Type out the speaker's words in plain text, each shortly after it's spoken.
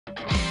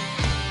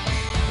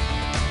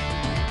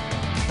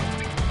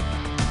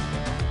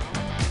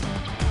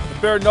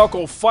Bare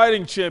Knuckle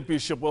Fighting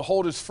Championship will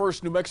hold its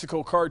first New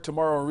Mexico card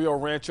tomorrow in Rio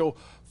Rancho.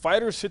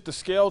 Fighters hit the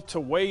scale to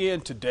weigh in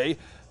today.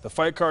 The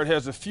fight card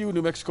has a few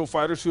New Mexico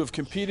fighters who have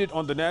competed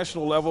on the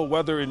national level,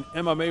 whether in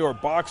MMA or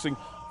boxing.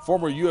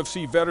 Former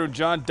UFC veteran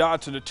John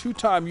Dodson, a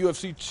two-time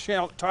UFC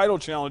title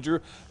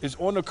challenger, is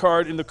on the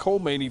card in the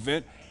co-main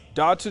event.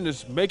 Dodson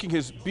is making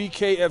his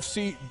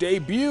BKFC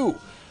debut.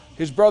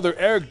 His brother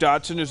Eric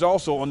Dodson is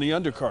also on the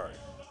undercard.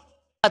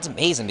 That's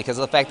amazing because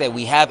of the fact that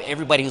we have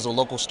everybody who's a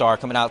local star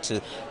coming out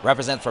to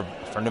represent for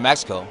New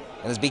Mexico.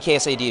 And this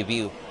BKFC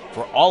debut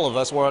for all of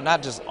us, well,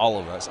 not just all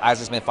of us.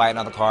 Isaac's been fighting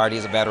on the card.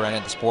 He's a veteran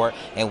in the sport,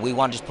 and we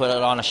want to just put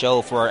it on a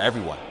show for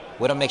everyone.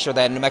 We want to make sure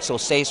that New Mexico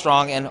stays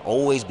strong and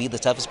always be the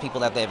toughest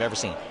people that they've ever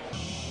seen.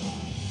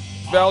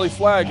 Valley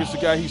Flag is the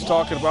guy he's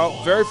talking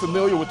about. Very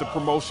familiar with the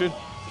promotion.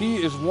 He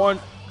is one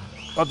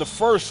of the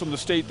first from the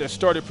state that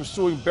started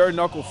pursuing bare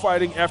knuckle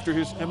fighting after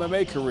his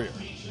MMA career.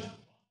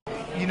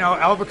 You know,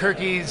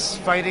 Albuquerque's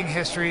fighting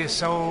history is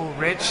so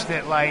rich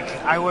that, like,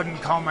 I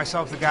wouldn't call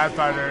myself the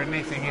godfather or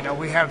anything. You know,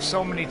 we have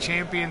so many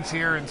champions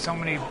here and so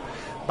many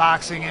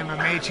boxing,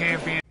 MMA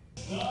champions.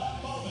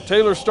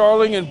 Taylor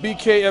Starling and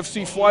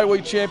BKFC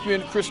flyweight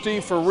champion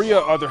Christine Faria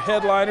are the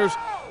headliners.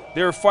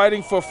 They're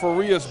fighting for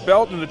Faria's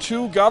belt, and the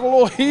two got a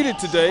little heated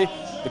today.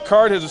 The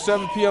card has a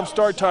 7 p.m.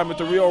 start time at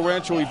the Rio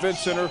Rancho Event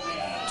Center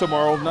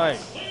tomorrow night.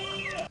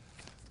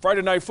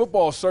 Friday Night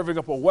Football is serving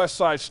up a West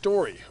Side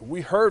story.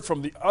 We heard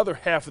from the other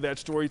half of that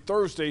story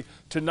Thursday.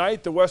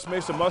 Tonight, the West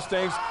Mesa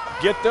Mustangs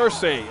get their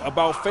say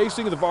about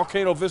facing the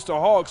Volcano Vista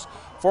Hawks.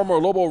 Former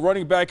Lobo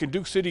running back and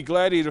Duke City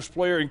Gladiators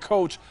player and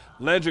coach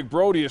Landrick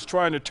Brody is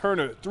trying to turn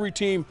a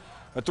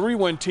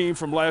three-win team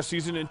from last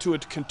season into a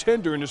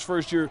contender in his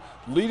first year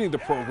leading the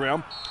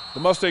program. The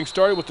Mustangs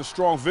started with a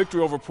strong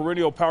victory over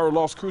perennial power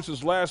Las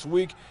Cruces last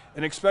week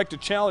and expect a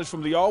challenge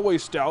from the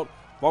always stout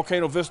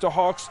Volcano Vista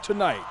Hawks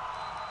tonight.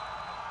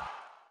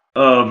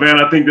 Van,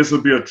 I think this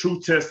will be a true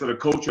test of the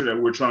culture that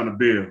we're trying to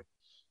build.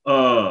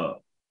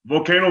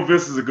 Volcano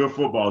Vista is a good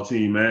football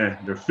team, man.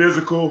 They're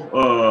physical.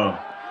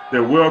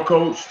 They're well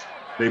coached.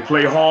 They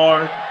play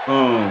hard.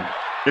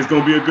 It's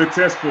going to be a good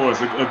test for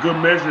us, a good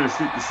measure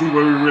to see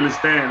where we really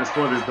stand as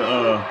far as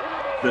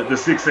the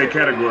 6A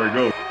category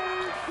goes.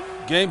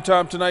 Game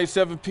time tonight,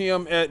 7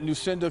 p.m. at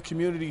Nucinda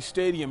Community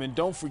Stadium. And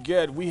don't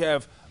forget, we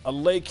have a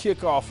late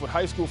kickoff with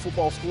high school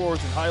football scores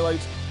and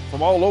highlights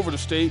from all over the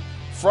state.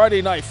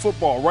 Friday Night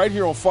Football right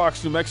here on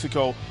Fox, New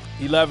Mexico,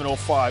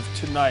 11:05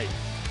 tonight.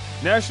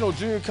 National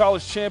Junior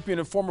College champion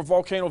and former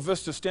Volcano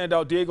Vista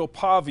standout Diego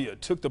Pavia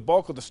took the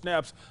bulk of the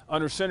snaps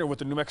under center with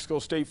the New Mexico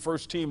State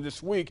first team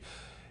this week.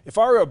 If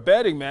I were a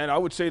betting man, I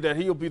would say that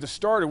he'll be the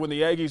starter when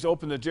the Aggies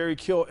open the Jerry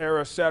Kill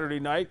era Saturday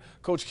night.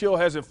 Coach Kill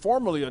hasn't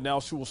formally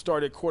announced who will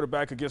start at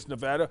quarterback against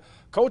Nevada.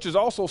 Coach is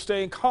also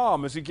staying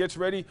calm as he gets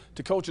ready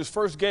to coach his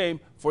first game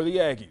for the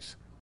Aggies.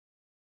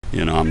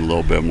 You know, I'm a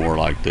little bit more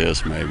like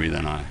this maybe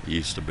than I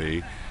used to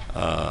be,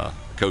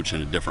 coaching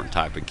a different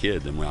type of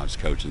kid than when I was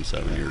coaching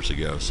 7 years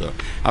ago. So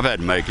I've had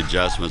to make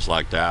adjustments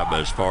like that, but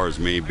as far as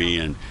me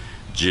being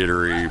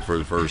jittery for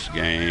the first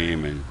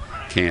game and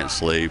can't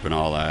sleep and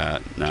all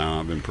that, no,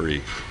 I've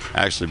been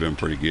actually been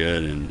pretty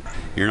good. And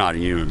you're not a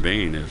human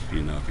being if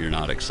you're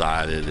not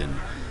excited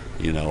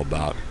and,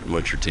 about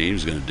what your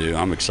team's going to do.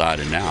 I'm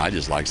excited now. I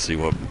just like to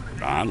see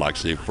I'd like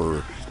to see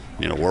where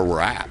we're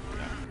at.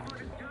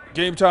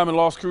 Game time in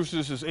Las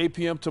Cruces is 8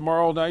 p.m.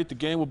 tomorrow night. The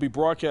game will be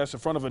broadcast in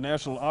front of a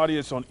national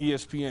audience on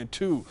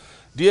ESPN2.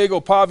 Diego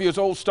Pavia's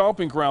old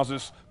stomping grounds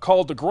is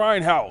called the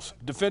Grindhouse.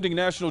 Defending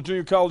National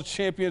Junior College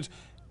champions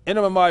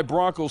NMMI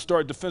Broncos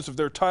start defense of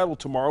their title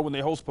tomorrow when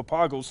they host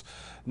Papagos.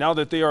 Now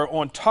that they are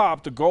on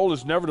top, the goal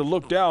is never to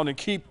look down and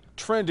keep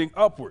trending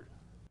upward.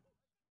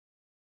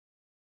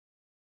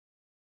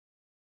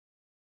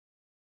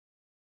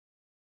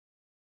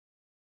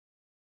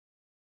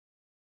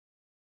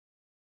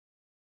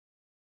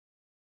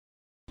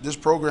 This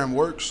program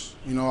works.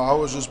 I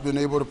was just been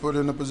able to put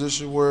in a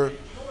position where,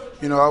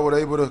 I was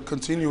able to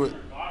continue it,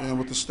 and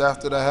with the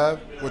staff that I have,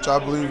 which I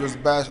believe is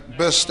the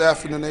best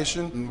staff in the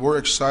nation. And we're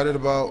excited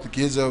about the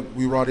kids that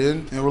we brought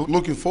in, and we're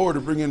looking forward to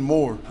bringing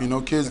more.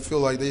 Kids that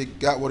feel like they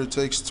got what it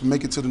takes to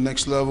make it to the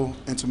next level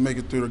and to make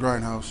it through the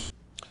Grindhouse.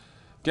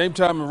 Game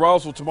time in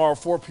Roswell tomorrow,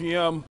 4 p.m.